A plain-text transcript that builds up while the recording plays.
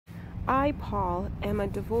I, Paul, am a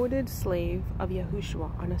devoted slave of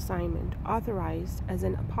Yahushua on assignment, authorized as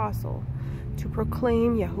an apostle to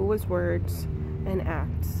proclaim Yahuwah's words and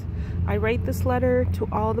acts. I write this letter to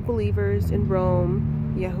all the believers in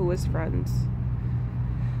Rome, Yahuwah's friends.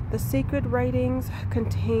 The sacred writings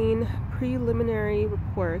contain preliminary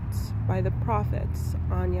reports by the prophets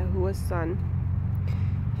on Yahuwah's son.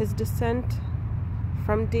 His descent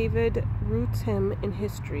from David roots him in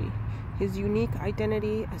history. His unique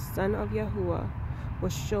identity as son of Yahuwah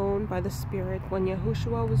was shown by the Spirit when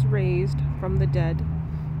Yahushua was raised from the dead,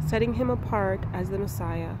 setting him apart as the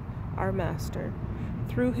Messiah, our Master.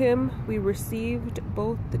 Through him we received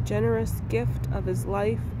both the generous gift of his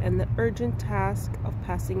life and the urgent task of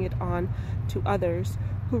passing it on to others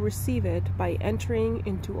who receive it by entering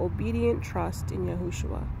into obedient trust in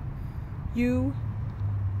Yahushua. You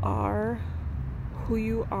are who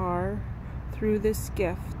you are through this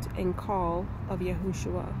gift and call of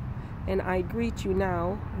Yahushua, and I greet you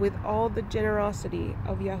now with all the generosity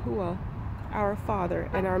of Yahuwah, our Father,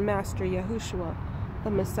 and our Master Yahushua,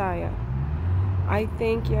 the Messiah. I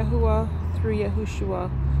thank Yahuwah through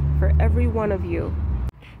Yahushua for every one of you.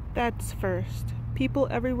 That's first. People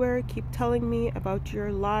everywhere keep telling me about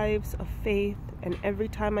your lives of faith, and every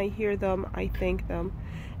time I hear them, I thank them.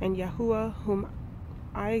 And Yahuwah, whom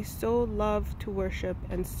I so love to worship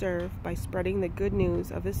and serve by spreading the good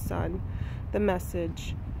news of his Son, the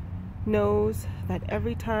message, knows that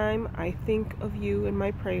every time I think of you in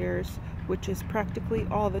my prayers, which is practically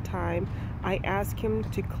all the time, I ask him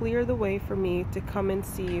to clear the way for me to come and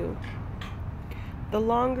see you. The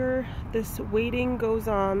longer this waiting goes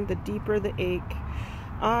on, the deeper the ache.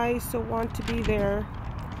 I so want to be there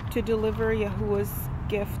to deliver Yahuwah's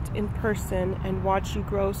gift in person and watch you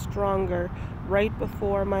grow stronger right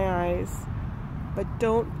before my eyes. But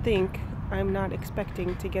don't think I'm not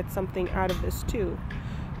expecting to get something out of this too.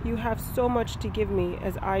 You have so much to give me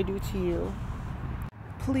as I do to you.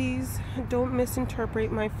 Please don't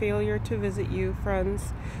misinterpret my failure to visit you,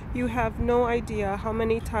 friends. You have no idea how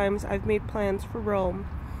many times I've made plans for Rome.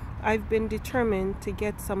 I've been determined to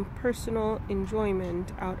get some personal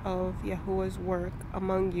enjoyment out of Yahuwah's work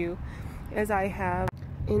among you, as I have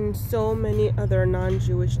in so many other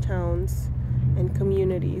non-Jewish towns and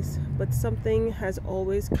communities, but something has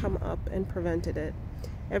always come up and prevented it.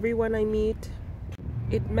 Everyone I meet,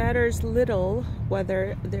 it matters little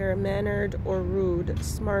whether they're mannered or rude,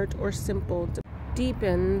 smart or simple,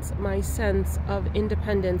 deepens my sense of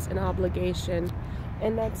independence and obligation.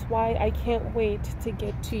 And that's why I can't wait to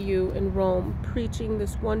get to you in Rome, preaching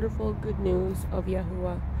this wonderful good news of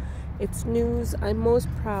Yahuwah. It's news I'm most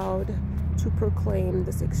proud to proclaim,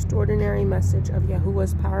 this extraordinary message of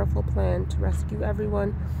Yahuwah's powerful plan to rescue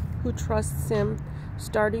everyone who trusts him,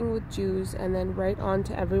 starting with Jews and then right on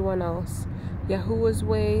to everyone else. Yahuwah's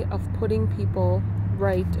way of putting people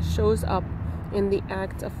right shows up in the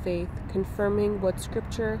act of faith, confirming what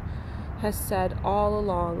Scripture has said all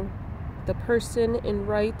along. The person in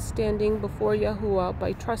right standing before Yahuwah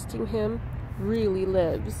by trusting him really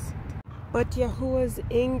lives. But Yahuwah's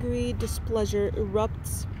angry displeasure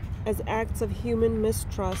erupts as acts of human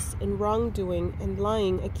mistrust and wrongdoing and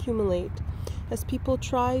lying accumulate, as people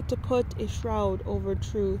try to put a shroud over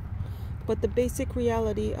truth. But the basic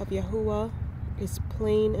reality of Yahuwah is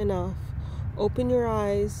plain enough. Open your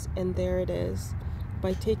eyes, and there it is.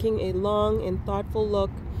 By taking a long and thoughtful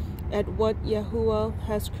look at what Yahuwah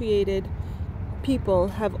has created, people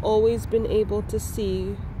have always been able to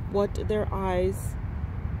see what their eyes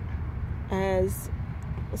as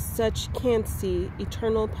such can't see: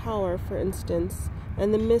 eternal power, for instance,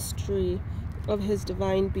 and the mystery of his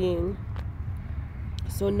divine being.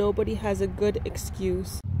 So nobody has a good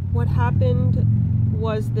excuse. What happened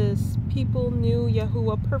was this: people knew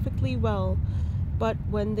Yahuwah perfectly well, but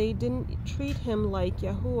when they didn't treat him like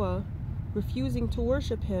Yahuwah, refusing to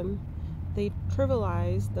worship him, they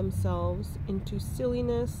trivialized themselves into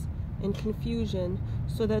silliness and confusion,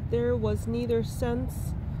 so that there was neither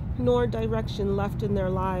sense nor direction left in their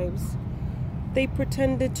lives. They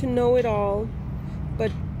pretended to know it all,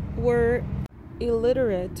 but were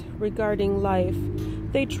illiterate regarding life.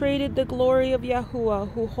 They traded the glory of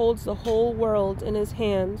Yahuwah, who holds the whole world in his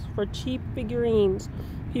hands, for cheap figurines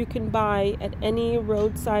you can buy at any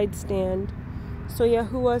roadside stand. So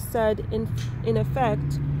Yahuwah said, in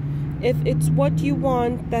effect, if it's what you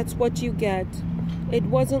want, that's what you get. It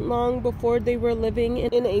wasn't long before they were living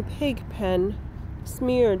in a pig pen,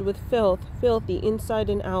 smeared with filth, filthy inside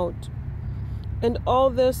and out. And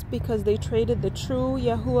all this because they traded the true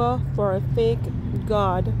Yahuwah for a fake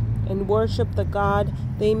God and worshiped the God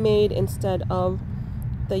they made instead of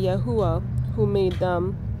the Yahuwah who made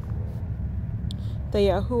them. The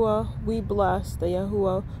Yahuwah we bless, the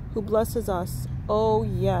Yahuwah who blesses us. Oh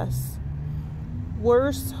yes.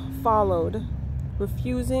 Worse followed.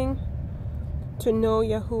 Refusing to know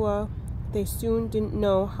Yahuwah, they soon didn't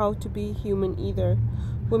know how to be human either.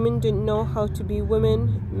 Women didn't know how to be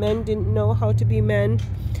women. Men didn't know how to be men.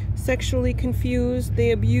 Sexually confused,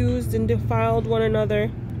 they abused and defiled one another.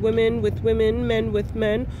 Women with women, men with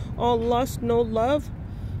men. All lust, no love.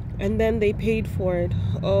 And then they paid for it.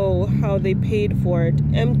 Oh, how they paid for it.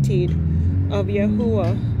 Emptied of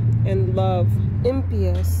Yahuwah and love.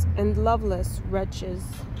 Impious and loveless wretches.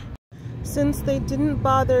 Since they didn't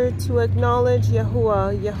bother to acknowledge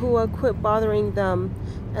Yahuwah, Yahuwah quit bothering them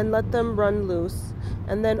and let them run loose.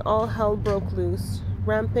 And then all hell broke loose.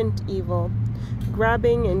 Rampant evil.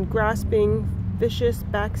 Grabbing and grasping, vicious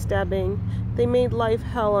backstabbing. They made life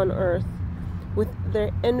hell on earth. With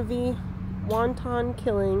their envy, wanton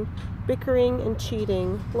killing, bickering and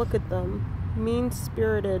cheating. Look at them.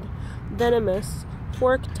 Mean-spirited, venomous,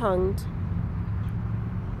 fork-tongued.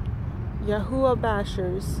 Yahuwah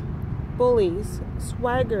bashers. Bullies,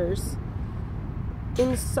 swaggers,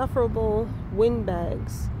 insufferable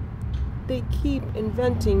windbags. They keep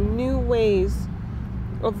inventing new ways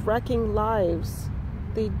of wrecking lives.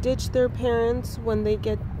 They ditch their parents when they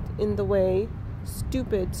get in the way.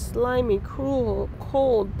 Stupid, slimy, cruel,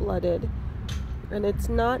 cold-blooded. And it's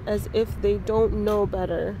not as if they don't know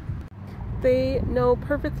better. They know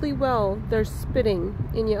perfectly well they're spitting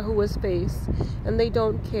in Yahuwah's face, and they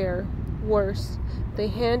don't care. Worse, they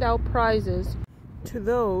hand out prizes to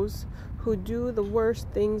those who do the worst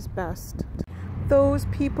things best. Those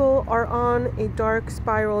people are on a dark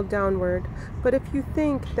spiral downward, but if you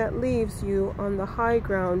think that leaves you on the high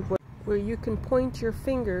ground where you can point your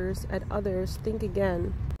fingers at others, think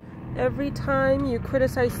again. Every time you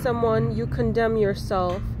criticize someone, you condemn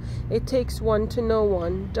yourself. It takes one to know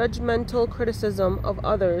one. Judgmental criticism of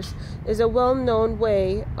others is a well-known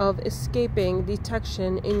way of escaping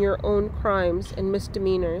detection in your own crimes and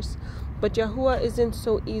misdemeanors. But Yahuwah isn't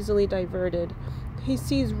so easily diverted. He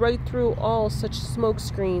sees right through all such smoke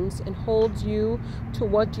screens and holds you to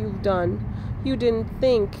what you've done. You didn't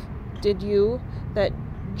think, did you, that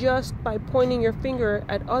just by pointing your finger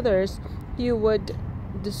at others, you would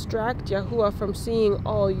distract Yahuwah from seeing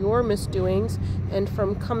all your misdoings and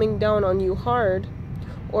from coming down on you hard?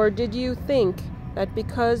 Or did you think that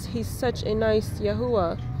because he's such a nice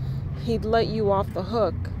Yahuwah, he'd let you off the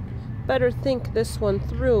hook? Better think this one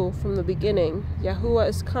through from the beginning. Yahuwah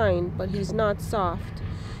is kind, but he's not soft.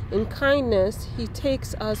 In kindness, he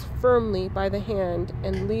takes us firmly by the hand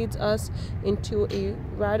and leads us into a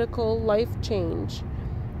radical life change.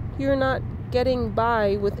 You're not getting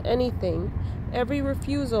by with anything. Every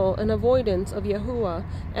refusal and avoidance of Yahuwah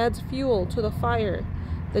adds fuel to the fire.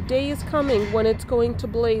 The day is coming when it's going to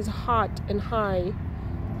blaze hot and high.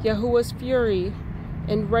 Yahuwah's fury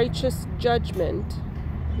and righteous judgment.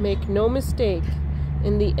 Make no mistake,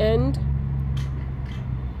 in the end,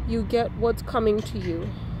 you get what's coming to you.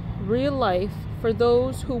 Real life for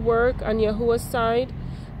those who work on Yahuwah's side,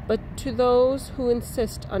 but to those who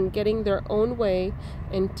insist on getting their own way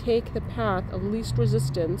and take the path of least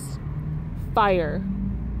resistance, fire.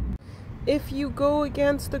 If you go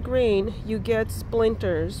against the grain, you get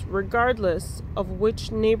splinters, regardless of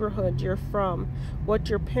which neighborhood you're from, what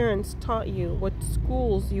your parents taught you, what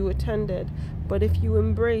schools you attended. But if you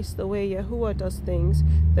embrace the way Yahuwah does things,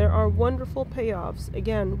 there are wonderful payoffs,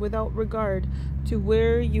 again, without regard to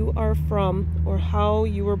where you are from or how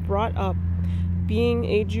you were brought up. Being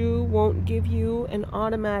a Jew won't give you an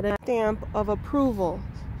automatic stamp of approval.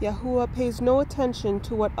 Yahuwah pays no attention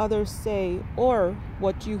to what others say or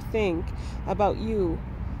what you think about you.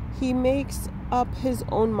 He makes up his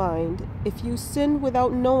own mind. If you sin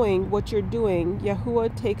without knowing what you're doing,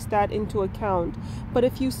 Yahuwah takes that into account. But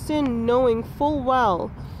if you sin knowing full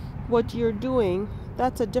well what you're doing,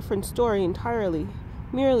 that's a different story entirely.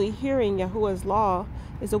 Merely hearing Yahuwah's law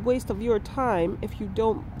is a waste of your time if you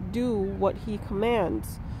don't do what he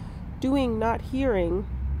commands. Doing, not hearing,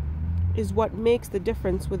 is what makes the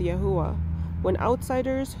difference with Yahuwah. When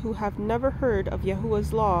outsiders who have never heard of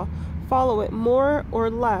Yahuwah's law follow it more or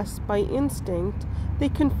less by instinct, they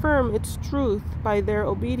confirm its truth by their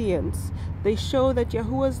obedience. They show that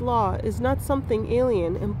Yahuwah's law is not something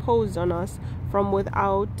alien imposed on us from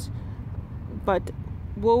without, but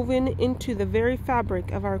woven into the very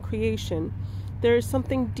fabric of our creation. There is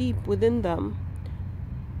something deep within them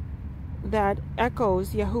that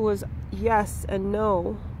echoes Yahuwah's yes and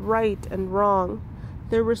no, right and wrong.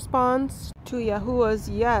 Their response to Yahuwah's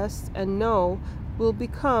yes and no will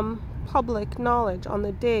become public knowledge on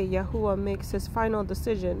the day Yahuwah makes his final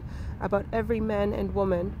decision about every man and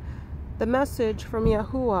woman. The message from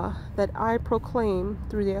Yahuwah that I proclaim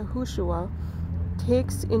through Yahushua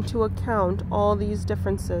takes into account all these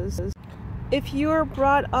differences. If you are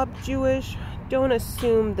brought up Jewish, don't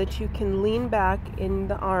assume that you can lean back in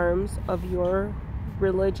the arms of your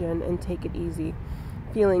religion and take it easy,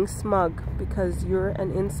 feeling smug because you're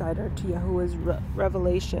an insider to Yahuwah's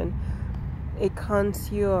revelation, a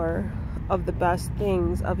connoisseur of the best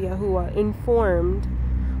things of Yahuwah, informed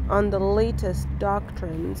on the latest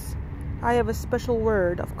doctrines. I have a special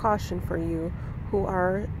word of caution for you who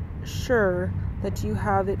are sure that you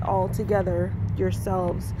have it all together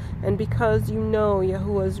yourselves, and because you know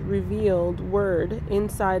Yahuwah's revealed word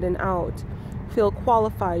inside and out, feel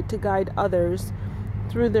qualified to guide others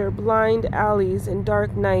through their blind alleys and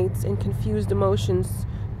dark nights and confused emotions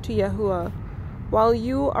to Yahuwah. While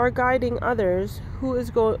you are guiding others, who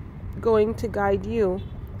is going to guide you?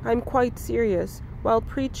 I'm quite serious. While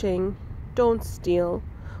preaching, don't steal.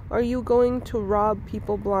 Are you going to rob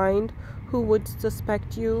people blind who would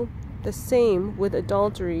suspect you? The same with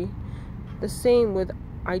adultery. The same with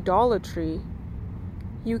idolatry.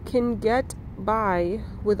 You can get by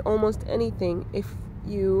with almost anything if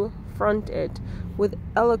you front it with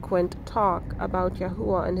eloquent talk about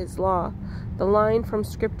Yahuwah and his law. The line from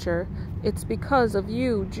scripture, it's because of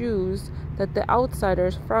you Jews that the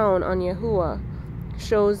outsiders frown on Yahuwah,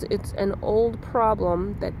 shows it's an old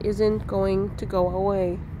problem that isn't going to go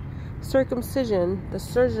away. Circumcision, the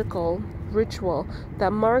surgical ritual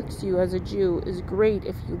that marks you as a Jew, is great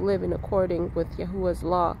if you live in according with Yahuwah's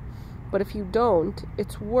law. But if you don't,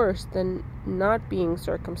 it's worse than not being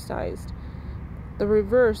circumcised. The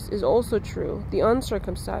reverse is also true. The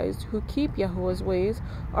uncircumcised who keep Yahuwah's ways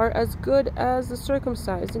are as good as the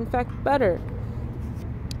circumcised. In fact, better.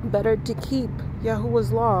 Better to keep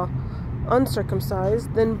Yahuwah's law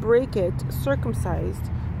uncircumcised than break it circumcised.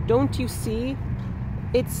 Don't you see?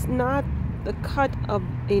 It's not the cut of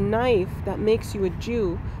a knife that makes you a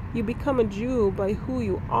Jew. You become a Jew by who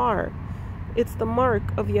you are. It's the mark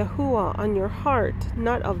of Yahuwah on your heart,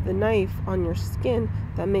 not of the knife on your skin,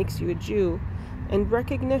 that makes you a Jew. And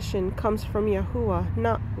recognition comes from Yahuwah,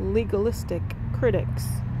 not legalistic critics.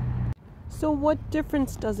 So what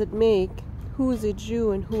difference does it make who is a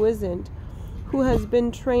Jew and who isn't? Who has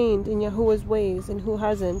been trained in Yahuwah's ways and who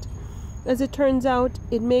hasn't? As it turns out,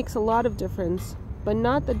 it makes a lot of difference, but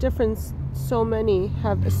not the difference so many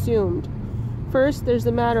have assumed. First, there's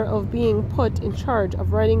the matter of being put in charge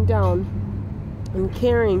of writing down and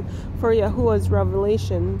caring for Yahuwah's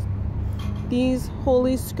revelations, these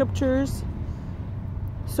holy scriptures.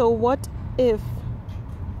 So what if,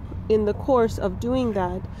 in the course of doing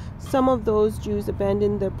that, some of those Jews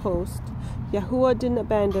abandoned their post? Yahuwah didn't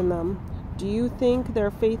abandon them. Do you think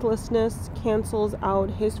their faithlessness cancels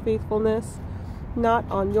out his faithfulness? Not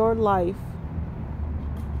on your life.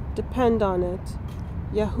 Depend on it.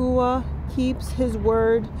 Yahuwah keeps his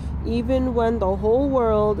word even when the whole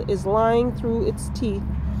world is lying through its teeth.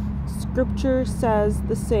 Scripture says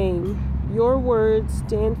the same. Your words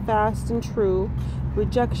stand fast and true.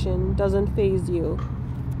 Rejection doesn't faze you.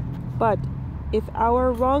 But if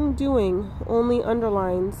our wrongdoing only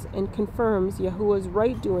underlines and confirms Yahuwah's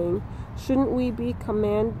right doing, shouldn't we be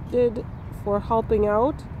commended for helping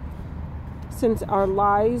out? Since our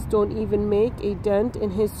lies don't even make a dent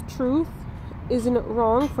in his truth, isn't it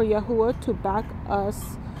wrong for Yahuwah to back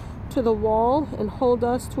us to the wall and hold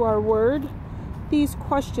us to our word? These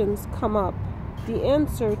questions come up. The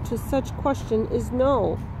answer to such question is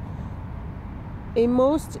no. A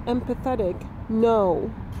most empathetic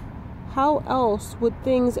no. How else would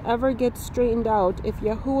things ever get straightened out if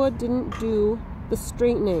Yahuwah didn't do the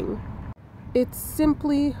straightening? It's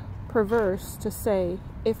simply perverse to say,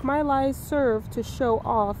 if my lies serve to show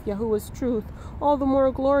off Yahuwah's truth all the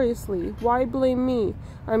more gloriously, why blame me?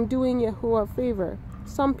 I'm doing Yahuwah a favor.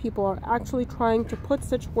 Some people are actually trying to put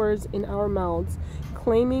such words in our mouths,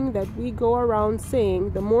 claiming that we go around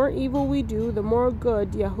saying the more evil we do, the more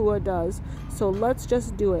good Yahuwah does, so let's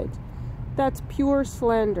just do it. That's pure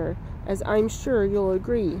slander, as I'm sure you'll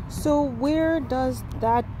agree. So where does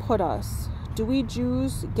that put us? Do we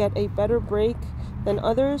Jews get a better break than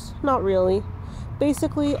others? Not really.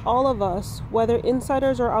 Basically, all of us, whether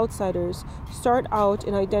insiders or outsiders, start out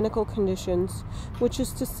in identical conditions, which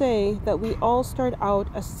is to say that we all start out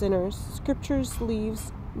as sinners. Scriptures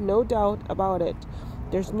leaves no doubt about it.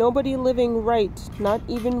 There's nobody living right, not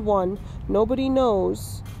even one. Nobody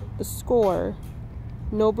knows the score.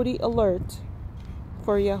 Nobody alert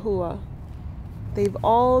for Yahuwah. They've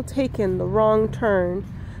all taken the wrong turn.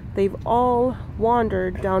 They've all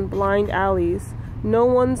wandered down blind alleys. No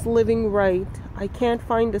one's living right. I can't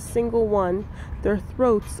find a single one. Their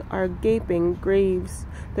throats are gaping graves,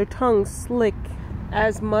 their tongues slick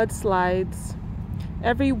as mudslides.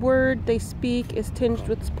 Every word they speak is tinged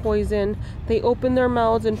with poison. They open their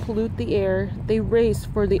mouths and pollute the air. They race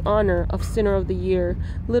for the honor of Sinner of the Year,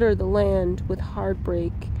 litter the land with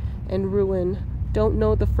heartbreak and ruin. Don't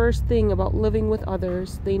know the first thing about living with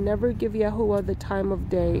others. They never give Yahuwah the time of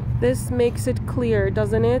day. This makes it clear,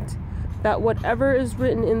 doesn't it, that whatever is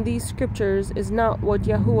written in these scriptures is not what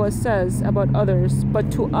Yahuwah says about others,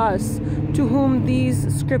 but to us, to whom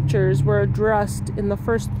these scriptures were addressed in the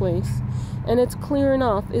first place. And it's clear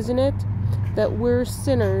enough, isn't it, that we're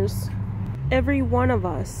sinners, every one of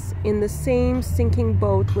us, in the same sinking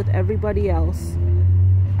boat with everybody else.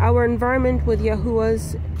 Our environment with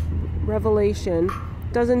Yahuwah's revelation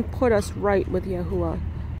doesn't put us right with Yahuwah.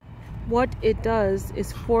 What it does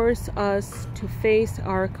is force us to face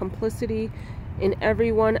our complicity in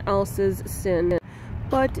everyone else's sin.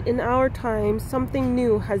 But in our time, something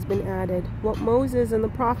new has been added. What Moses and the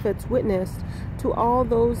prophets witnessed to all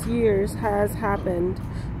those years has happened.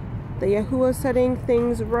 The Yahuwah setting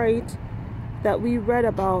things right that we read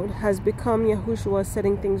about has become Yahushua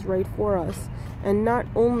setting things right for us. And not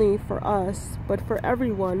only for us, but for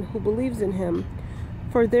everyone who believes in him.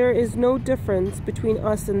 For there is no difference between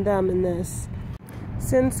us and them in this.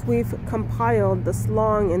 Since we've compiled this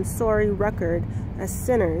long and sorry record as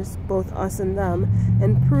sinners, both us and them,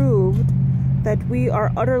 and proved that we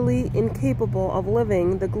are utterly incapable of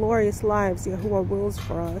living the glorious lives Yahuwah wills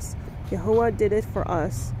for us. Yahuwah did it for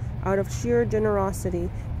us. Out of sheer generosity,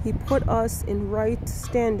 he put us in right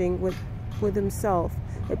standing with himself,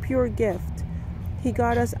 a pure gift. He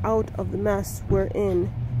got us out of the mess we're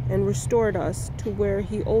in and restored us to where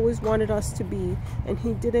he always wanted us to be, and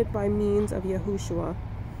he did it by means of Yahushua.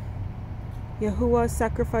 Yahuwah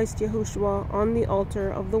sacrificed Yahushua on the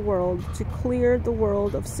altar of the world to clear the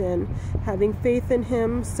world of sin. Having faith in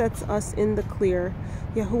him sets us in the clear.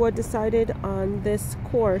 Yahuwah decided on this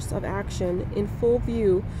course of action in full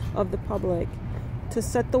view of the public, to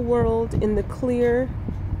set the world in the clear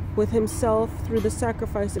with himself through the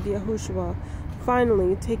sacrifice of Yahushua,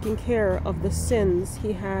 finally taking care of the sins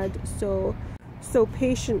he had so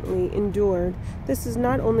patiently endured. This is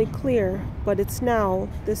not only clear, but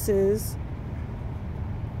this is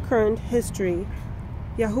current history.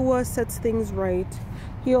 Yahuwah sets things right.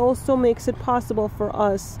 He also makes it possible for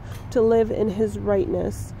us to live in his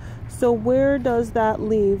rightness. So where does that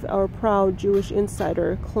leave our proud Jewish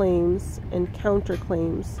insider claims and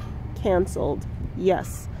counterclaims? Canceled.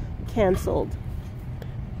 Yes, canceled.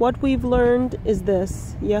 What we've learned is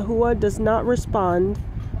this: Yahuwah does not respond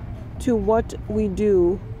to what we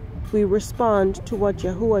do. We respond to what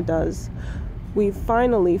Yahuwah does. We've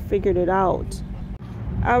finally figured it out.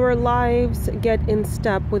 Our lives get in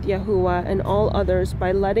step with Yahuwah and all others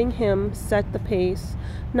by letting him set the pace,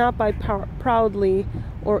 not by proudly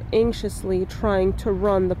or anxiously trying to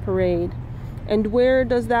run the parade. And where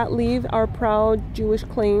does that leave our proud Jewish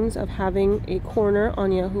claims of having a corner on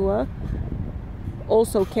Yahuwah?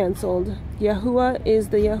 Also canceled. Yahuwah is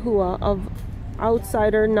the Yahuwah of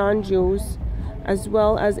outsider non-Jews as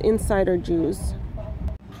well as insider Jews.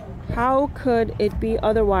 How could it be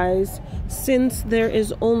otherwise, since there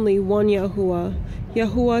is only one Yahuwah?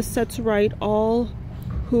 Yahuwah sets right all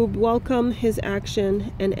who welcome his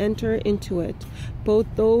action and enter into it, both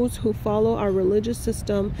those who follow our religious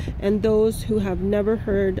system and those who have never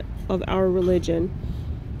heard of our religion.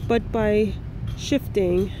 But by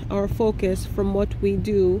shifting our focus from what we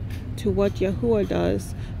do to what Yahuwah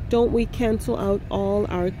does, don't we cancel out all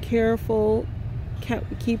our careful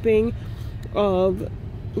keeping of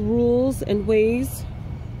rules and ways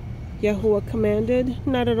Yahuwah commanded?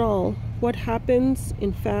 Not at all. What happens,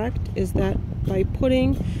 in fact, is that by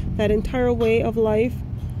putting that entire way of life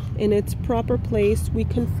in its proper place, we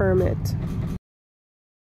confirm it.